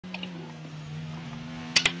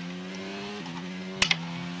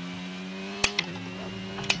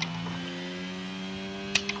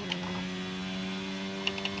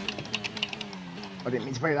didn't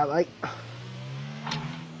mean to bring it that late.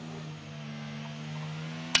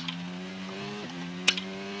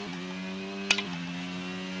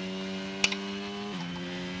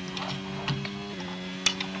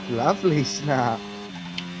 Lovely snap.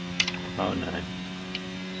 Oh no.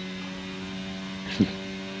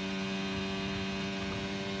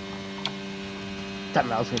 Damn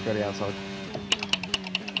it, I was going to go to the outside.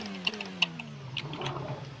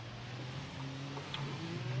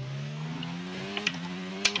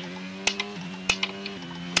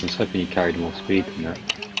 I was hoping you carried more speed than that.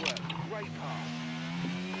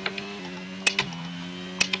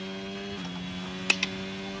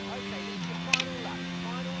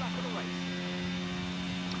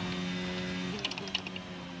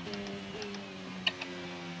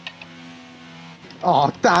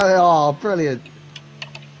 Oh, damn it. Oh, brilliant.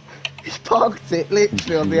 He parked it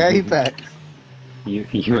literally on the apex. You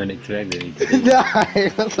weren't expecting it to be. No,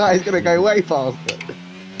 that's like he's going to go way faster.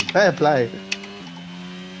 Fair play.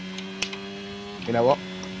 You know what?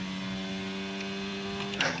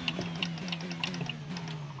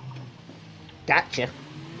 Gotcha.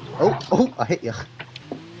 Oh, I hit you.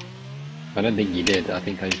 I don't think you did. I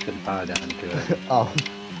think I just put the power down to it. Oh.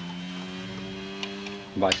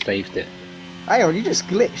 But I saved it. Hang on, you just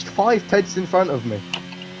glitched 5 tenths in front of me.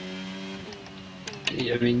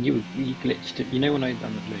 I mean, you glitched. You know when I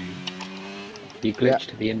done the move, you glitched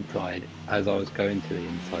to the inside as I was going to the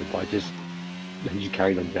inside, but I just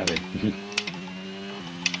carried on going.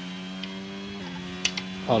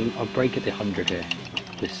 I'll break it to 100 here.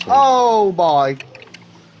 Just so. Oh my.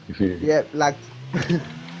 Yep, lagged.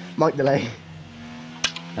 Mic delay.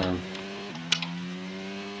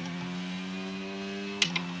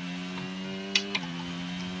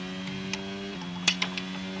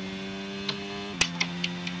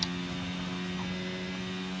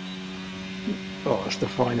 Oh, it's the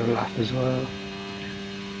final lap as well.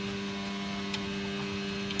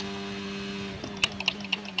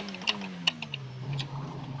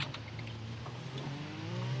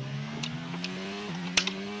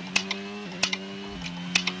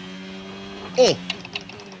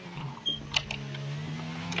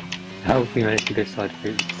 How have we managed to go side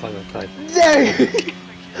by side? No!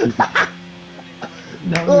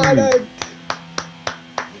 No! Oh, no!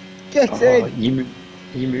 Get in!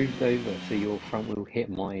 You moved over so your front wheel hit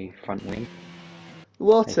my front wing.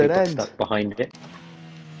 What an got end! Stuck behind it.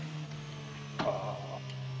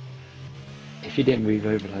 If you didn't move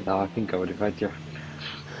over like that, I think I would have had you.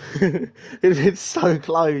 It's so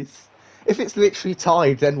close. If it's literally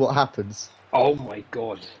tied, then what happens? Oh my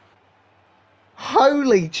god!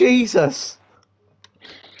 Holy Jesus!